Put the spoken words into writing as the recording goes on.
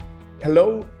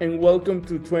Hello and welcome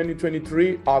to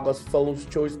 2023 August Fellows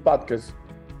Choice Podcast,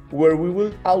 where we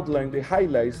will outline the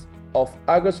highlights of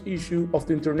August issue of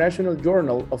the International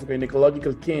Journal of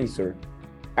Gynecological Cancer.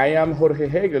 I am Jorge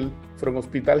Hoegl from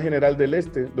Hospital General del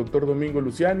Este, Dr. Domingo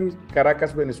Luciani,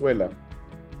 Caracas, Venezuela.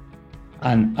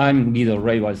 And I'm Guido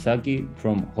Rey Valzacchi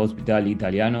from Hospital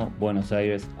Italiano, Buenos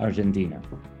Aires, Argentina.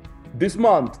 This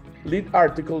month, lead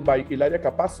article by Ilaria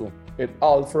Capasso et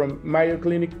al. From Mayo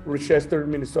Clinic, Rochester,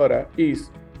 Minnesota is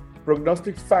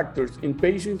Prognostic Factors in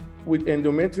Patients with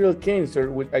Endometrial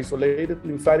Cancer with Isolated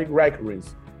Lymphatic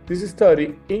Recurrence. This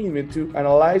study aimed to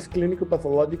analyze clinical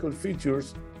pathological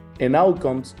features and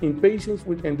outcomes in patients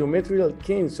with endometrial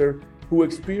cancer who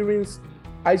experience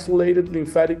isolated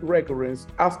lymphatic recurrence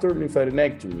after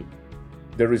lymphadenectomy.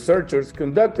 The researchers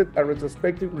conducted a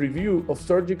retrospective review of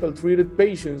surgical treated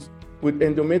patients with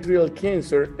endometrial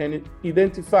cancer and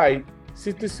identified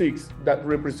 66 that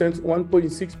represents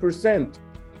 1.6%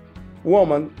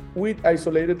 women with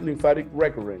isolated lymphatic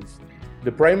recurrence.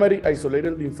 The primary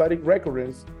isolated lymphatic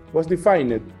recurrence was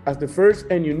defined as the first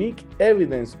and unique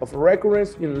evidence of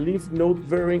recurrence in lymph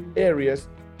node-bearing areas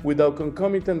without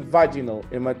concomitant vaginal,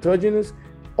 hematogenous,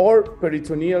 or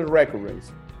peritoneal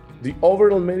recurrence. The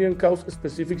overall median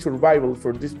cause-specific survival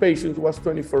for these patients was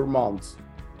 24 months.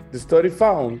 The study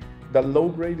found that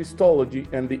low-grade histology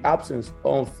and the absence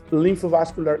of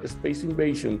lymphovascular space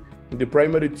invasion in the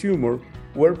primary tumor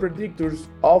were predictors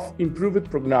of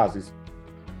improved prognosis.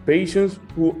 Patients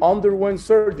who underwent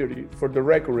surgery for the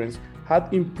recurrence had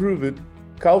improved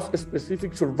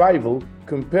cause-specific survival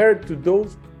compared to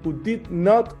those who did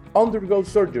not undergo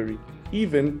surgery,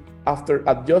 even after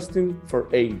adjusting for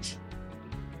age.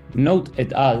 Note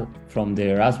et al. From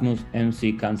the Erasmus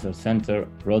MC Cancer Center,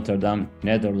 Rotterdam,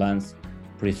 Netherlands,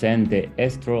 present the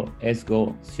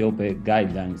ESTRO-ESGO-SIOPE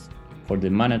guidelines for the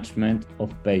management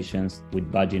of patients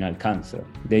with vaginal cancer.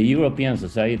 The European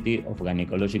Society of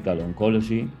Gynecological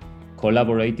Oncology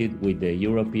collaborated with the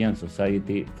European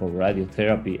Society for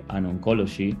Radiotherapy and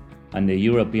Oncology and the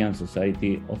European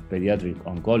Society of Pediatric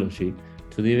Oncology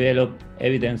to develop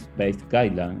evidence-based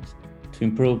guidelines to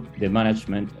improve the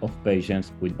management of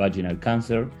patients with vaginal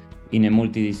cancer in a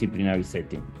multidisciplinary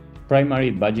setting. Primary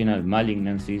vaginal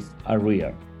malignancies are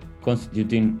rare,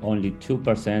 constituting only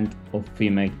 2% of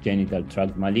female genital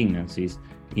tract malignancies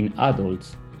in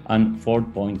adults and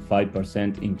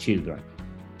 4.5% in children.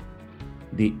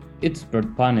 The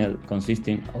expert panel,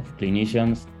 consisting of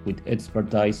clinicians with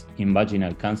expertise in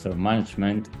vaginal cancer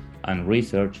management and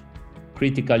research,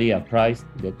 critically appraised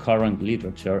the current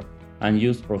literature and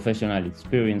used professional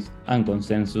experience and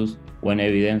consensus when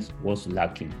evidence was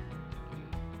lacking.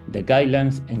 The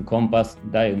guidelines encompass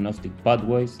diagnostic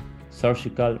pathways,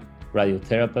 surgical,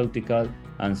 radiotherapeutical,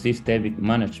 and systemic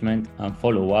management and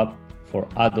follow-up for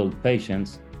adult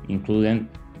patients, including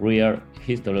rare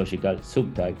histological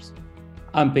subtypes,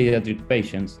 and pediatric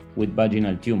patients with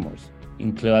vaginal tumors,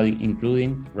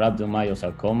 including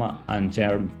rhabdomyosarcoma and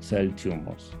germ cell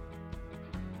tumors.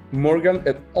 Morgan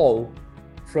et al.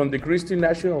 From the Christie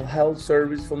National Health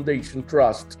Service Foundation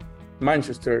Trust,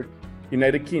 Manchester,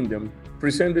 United Kingdom,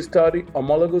 present the study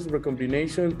Homologous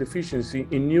Recombination Deficiency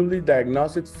in Newly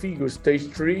Diagnosed Figure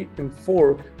Stage 3 and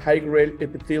 4 High-Grade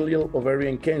Epithelial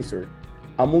Ovarian Cancer,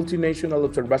 a multinational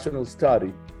observational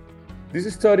study.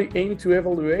 This study aimed to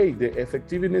evaluate the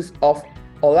effectiveness of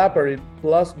olaparib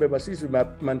plus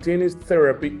bevacizumab maintenance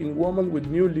therapy in women with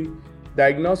newly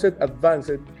diagnosed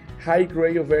advanced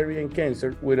high-grade ovarian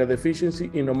cancer with a deficiency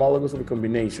in homologous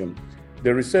recombination.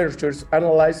 The researchers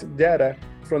analyzed data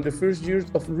from the first years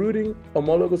of routine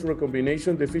homologous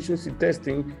recombination deficiency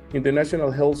testing in the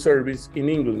National Health Service in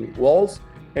England, Wales,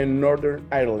 and Northern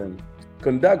Ireland,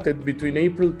 conducted between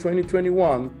April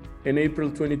 2021 and April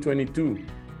 2022.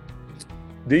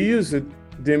 They used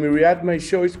the Myriad My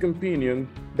Choice companion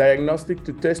diagnostic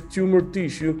to test tumor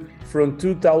tissue from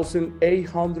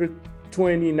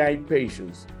 2,829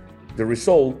 patients. The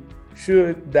result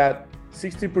showed that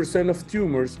 60% of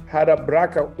tumors had a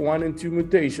BRCA1 and 2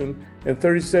 mutation, and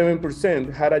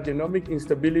 37% had a genomic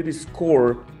instability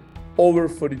score over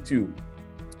 42,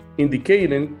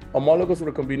 indicating homologous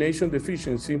recombination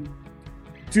deficiency.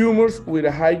 Tumors with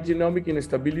a high genomic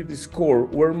instability score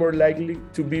were more likely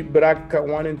to be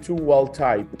BRCA1 and 2 wild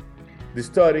type. The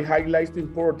study highlights the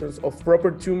importance of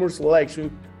proper tumor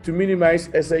selection to minimize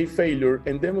assay failure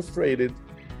and demonstrated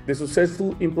the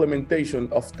successful implementation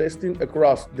of testing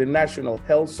across the National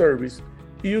Health Service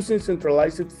using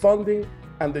centralized funding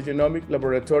and the Genomic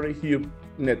Laboratory Hub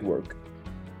network.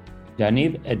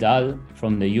 Janib et al.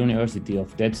 From the University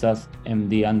of Texas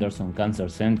MD Anderson Cancer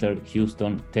Center,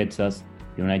 Houston, Texas,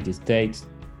 United States,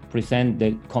 present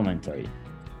the commentary.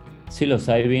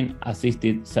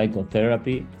 psilocybin-assisted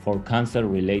psychotherapy for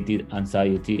cancer-related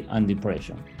anxiety and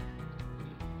depression.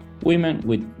 Women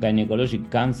with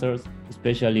gynecologic cancers,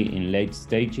 especially in late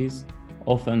stages,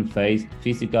 often face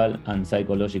physical and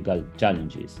psychological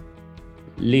challenges,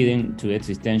 leading to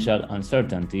existential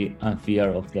uncertainty and fear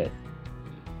of death.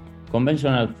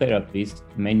 Conventional therapies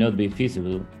may not be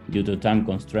feasible due to time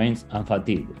constraints and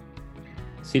fatigue.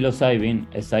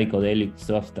 Psilocybin, a psychedelic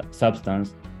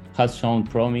substance, has shown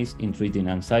promise in treating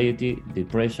anxiety,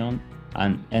 depression,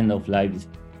 and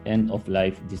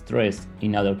end-of-life distress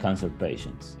in other cancer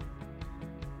patients.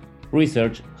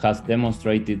 Research has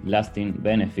demonstrated lasting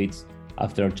benefits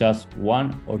after just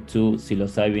 1 or 2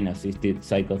 psilocybin-assisted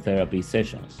psychotherapy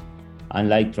sessions,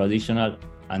 unlike traditional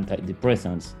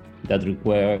antidepressants that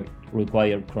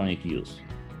require chronic use.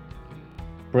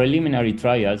 Preliminary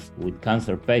trials with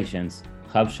cancer patients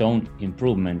have shown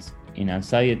improvements in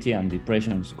anxiety and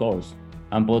depression scores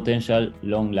and potential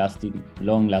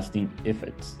long-lasting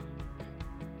effects.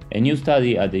 A new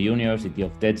study at the University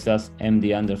of Texas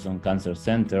MD Anderson Cancer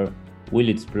Center will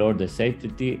explore the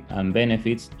safety and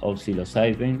benefits of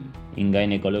psilocybin in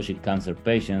gynecologic cancer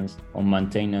patients on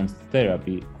maintenance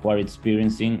therapy who are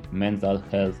experiencing mental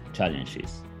health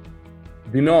challenges.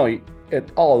 Binoy et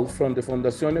al. From the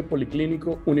Fondazione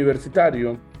Policlinico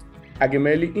Universitario a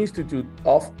Gemelli Institute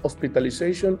of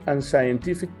Hospitalization and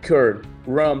Scientific Care,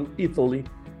 Rome, Italy,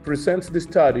 presents the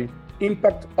study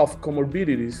Impact of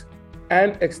Comorbidities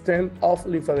and Extent of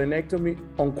Lymphadenectomy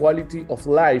on Quality of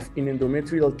Life in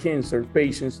Endometrial Cancer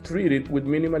Patients Treated with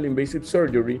Minimal Invasive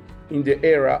Surgery in the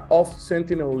Era of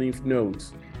Sentinel Lymph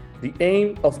Nodes. The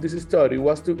aim of this study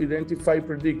was to identify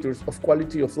predictors of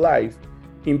quality of life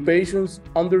in patients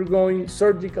undergoing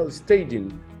surgical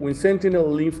staging with sentinel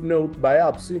lymph node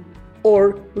biopsy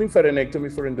or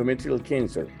lymphadenectomy for endometrial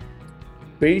cancer.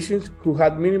 Patients who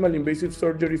had minimal invasive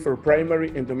surgery for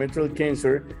primary endometrial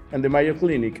cancer and the Mayo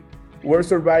Clinic were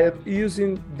surveyed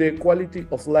using the Quality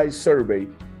of Life Survey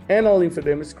and a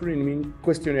lymphedema screening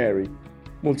questionnaire.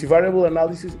 Multivariable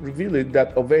analysis revealed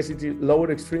that obesity,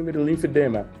 lower extremity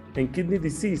lymphedema, and kidney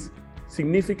disease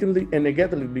significantly and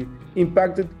negatively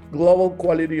impacted global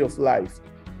quality of life.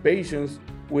 Patients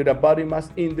with a body mass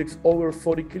index over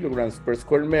 40 kilograms per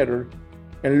square meter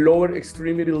and lower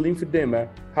extremity lymphedema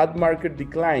had marked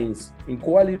declines in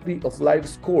quality of life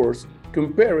scores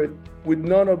compared with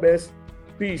non-obese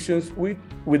patients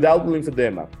without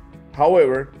lymphedema.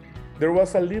 However, there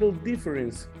was a little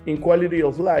difference in quality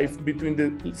of life between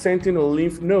the sentinel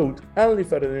lymph node and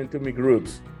lymphadenectomy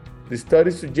groups. The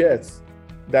study suggests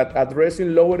that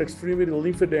addressing lower extremity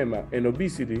lymphedema and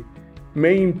obesity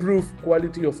may improve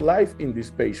quality of life in these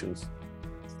patients.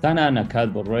 Stana and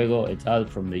Akat Borrego et al.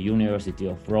 From the University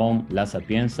of Rome, La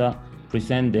Sapienza,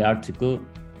 present the article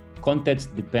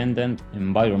Context-Dependent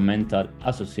Environmental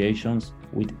Associations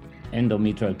with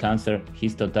Endometrial Cancer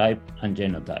Histotype and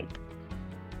Genotype.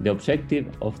 The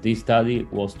objective of this study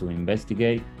was to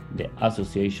investigate the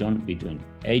association between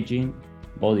aging,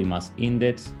 body mass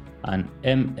index, and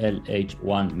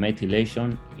MLH1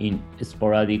 methylation in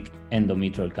sporadic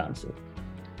endometrial cancer.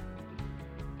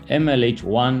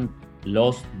 MLH1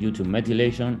 loss due to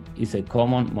methylation is a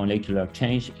common molecular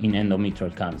change in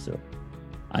endometrial cancer,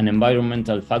 and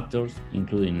environmental factors,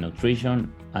 including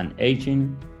nutrition and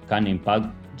aging, can impact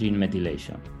gene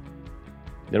methylation.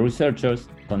 The researchers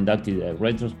conducted a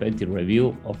retrospective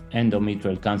review of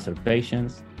endometrial cancer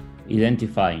patients,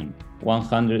 identifying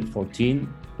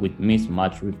 114 with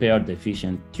mismatch repair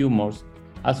deficient tumors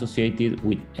associated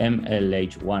with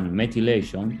MLH1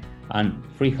 methylation and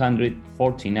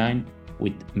 349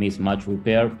 with mismatch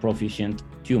repair proficient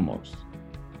tumors.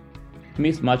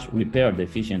 Mismatch repair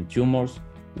deficient tumors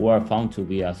were found to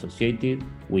be associated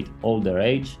with older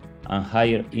age and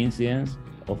higher incidence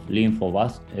of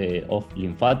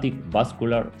lymphatic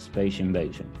vascular space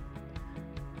invasion.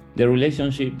 The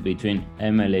relationship between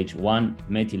MLH1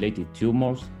 methylated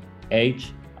tumors,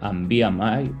 age, and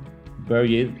BMI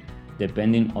varied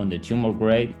depending on the tumor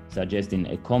grade, suggesting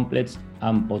a complex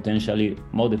and potentially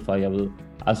modifiable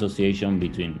association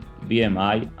between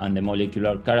BMI and the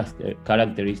molecular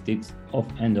characteristics of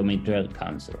endometrial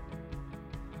cancer.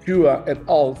 Chua et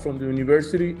al. From the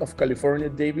University of California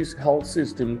Davis Health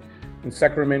System in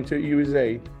Sacramento,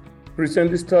 USA, present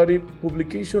the study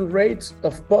Publication Rates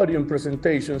of Podium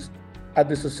Presentations at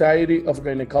the Society of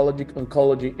Gynecologic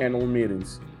Oncology annual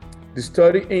meetings. The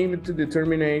study aimed to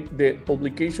determine the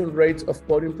publication rates of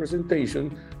podium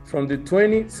presentation from the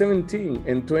 2017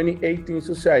 and 2018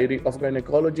 Society of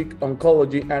Gynecologic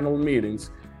Oncology annual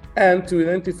meetings and to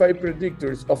identify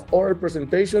predictors of oral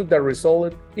presentation that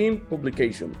resulted in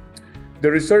publication.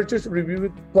 The researchers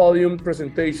reviewed podium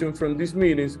presentations from these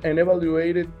meetings and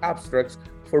evaluated abstracts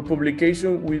for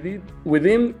publication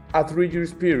within a 3-year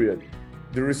period.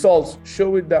 The results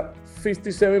showed that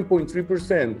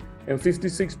 57.3% and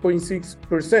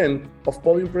 56.6% of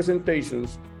podium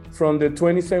presentations from the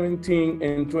 2017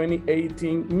 and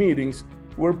 2018 meetings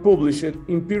were published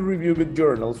in peer-reviewed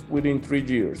journals within 3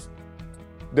 years.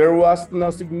 There was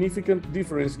no significant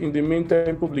difference in the mean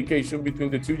time publication between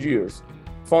the 2 years.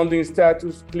 Funding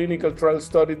status, clinical trial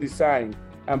study design,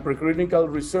 and preclinical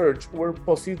research were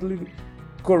positively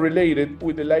correlated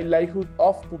with the likelihood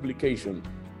of publication.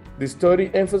 The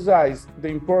study emphasized the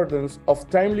importance of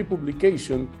timely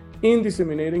publication in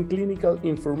disseminating clinical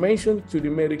information to the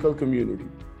medical community.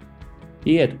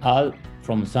 He et al.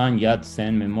 From Sun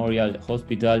Yat-sen Memorial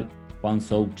Hospital,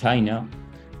 Guangzhou, China,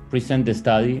 present the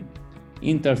study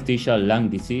Interstitial Lung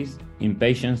Disease in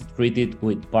patients treated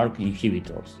with PARP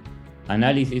inhibitors,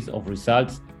 analysis of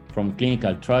results from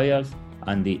clinical trials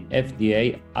and the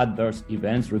FDA Adverse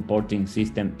Events Reporting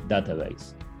System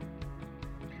database.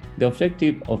 The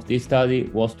objective of this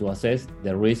study was to assess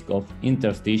the risk of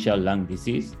interstitial lung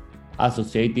disease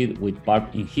associated with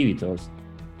PARP inhibitors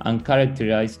and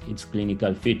characterize its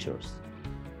clinical features.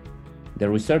 The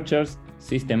researchers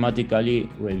systematically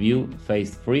reviewed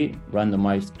phase 3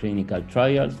 randomized clinical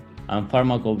trials and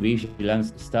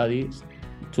pharmacovigilance studies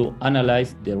to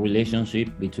analyze the relationship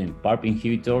between PARP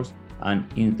inhibitors and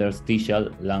interstitial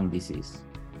lung disease.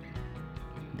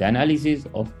 The analysis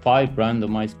of 5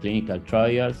 randomized clinical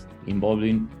trials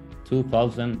involving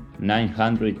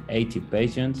 2,980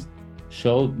 patients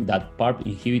showed that PARP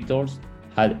inhibitors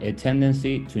had a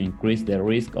tendency to increase the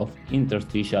risk of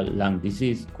interstitial lung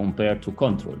disease compared to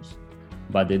controls,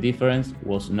 but the difference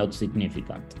was not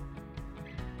significant.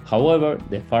 However,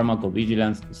 the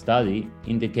pharmacovigilance study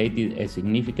indicated a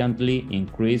significantly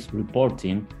increased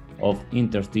reporting of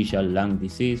interstitial lung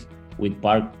disease with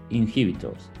PARP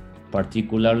inhibitors,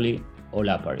 particularly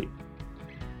olaparib.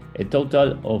 A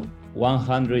total of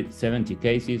 170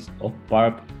 cases of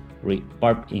PARP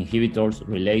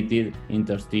inhibitors-related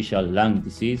interstitial lung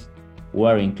disease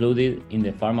were included in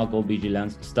the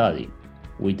pharmacovigilance study,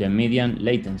 with a median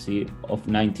latency of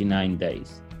 99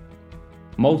 days.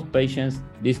 Most patients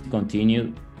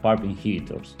discontinued PARP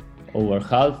inhibitors. Over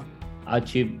half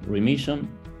achieved remission,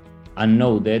 and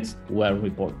no deaths were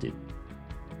reported.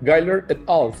 Guido et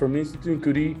al. From Institut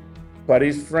Curie,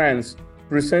 Paris, France,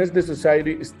 presents the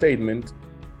society statement,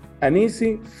 an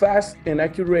easy, fast, and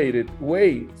accurate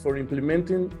way for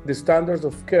implementing the standards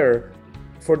of care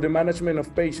for the management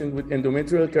of patients with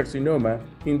endometrial carcinoma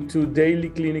into daily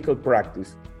clinical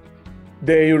practice.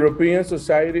 The European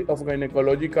Society of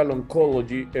Gynecological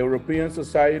Oncology, European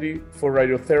Society for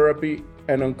Radiotherapy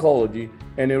and Oncology,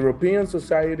 and European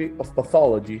Society of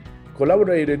Pathology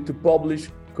collaborated to publish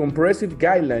comprehensive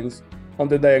guidelines on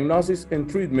the diagnosis and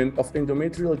treatment of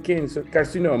endometrial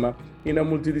carcinoma in a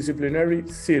multidisciplinary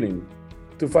setting.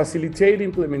 To facilitate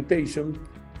implementation,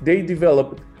 they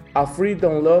developed a free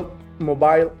download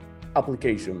mobile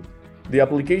application. The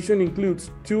application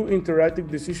includes 2 interactive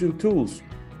decision tools,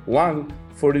 one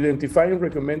for identifying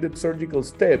recommended surgical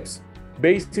steps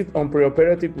based on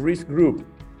preoperative risk group,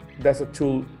 that's a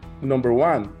tool number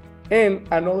 1, and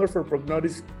another for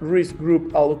prognostic risk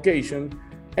group allocation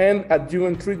and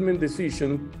adjuvant treatment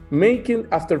decision making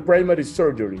after primary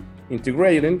surgery,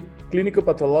 integrating clinical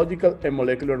pathological and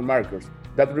molecular markers.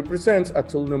 That represents a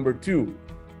tool number 2.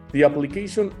 The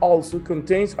application also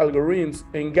contains algorithms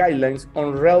and guidelines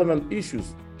on relevant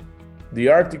issues. The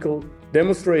article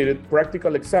demonstrated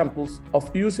practical examples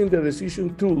of using the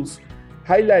decision tools,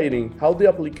 highlighting how the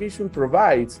application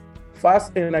provides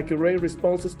fast and accurate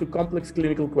responses to complex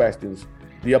clinical questions.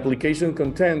 The application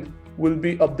content will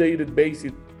be updated based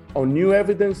on new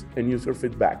evidence and user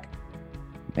feedback.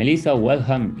 Melissa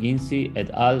Welham-Incy et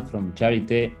al. From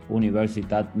Charité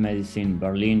Universitat Medicine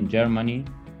Berlin, Germany,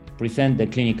 present the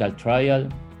clinical trial,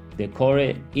 the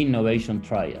CORE Innovation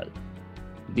Trial.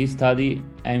 This study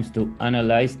aims to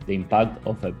analyze the impact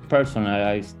of a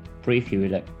personalized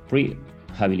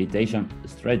pre-rehabilitation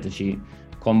strategy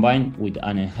combined with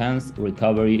an enhanced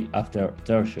recovery after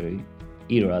tertiary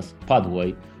ERAS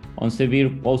pathway on severe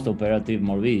postoperative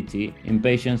morbidity in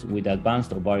patients with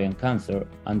advanced ovarian cancer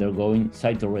undergoing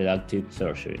cytoreductive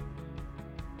surgery.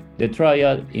 The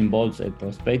trial involves a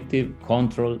prospective,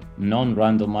 controlled,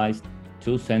 non-randomized,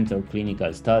 2-center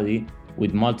clinical study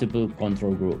with multiple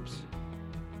control groups.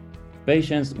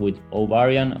 Patients with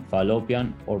ovarian,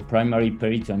 fallopian, or primary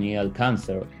peritoneal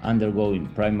cancer undergoing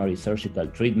primary surgical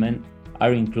treatment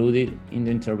are included in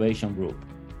the intervention group,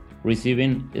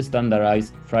 receiving a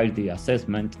standardized frailty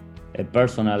assessment, a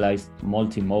personalized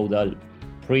multimodal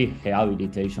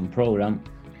pre-rehabilitation program,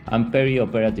 and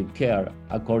perioperative care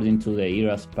according to the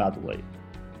ERAS pathway.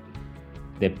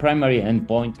 The primary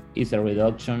endpoint is a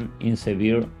reduction in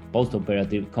severe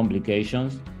postoperative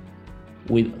complications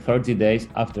with 30 days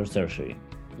after surgery.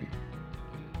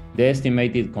 The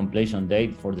estimated completion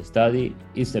date for the study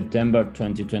is September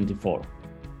 2024,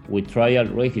 with trial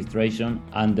registration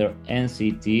under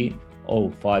NCT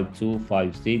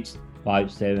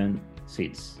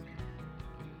 0525657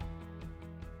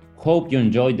 Hope you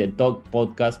enjoyed the talk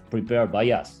podcast prepared by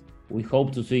us. We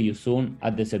hope to see you soon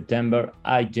at the September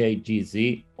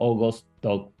IJGC August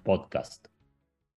Talk Podcast.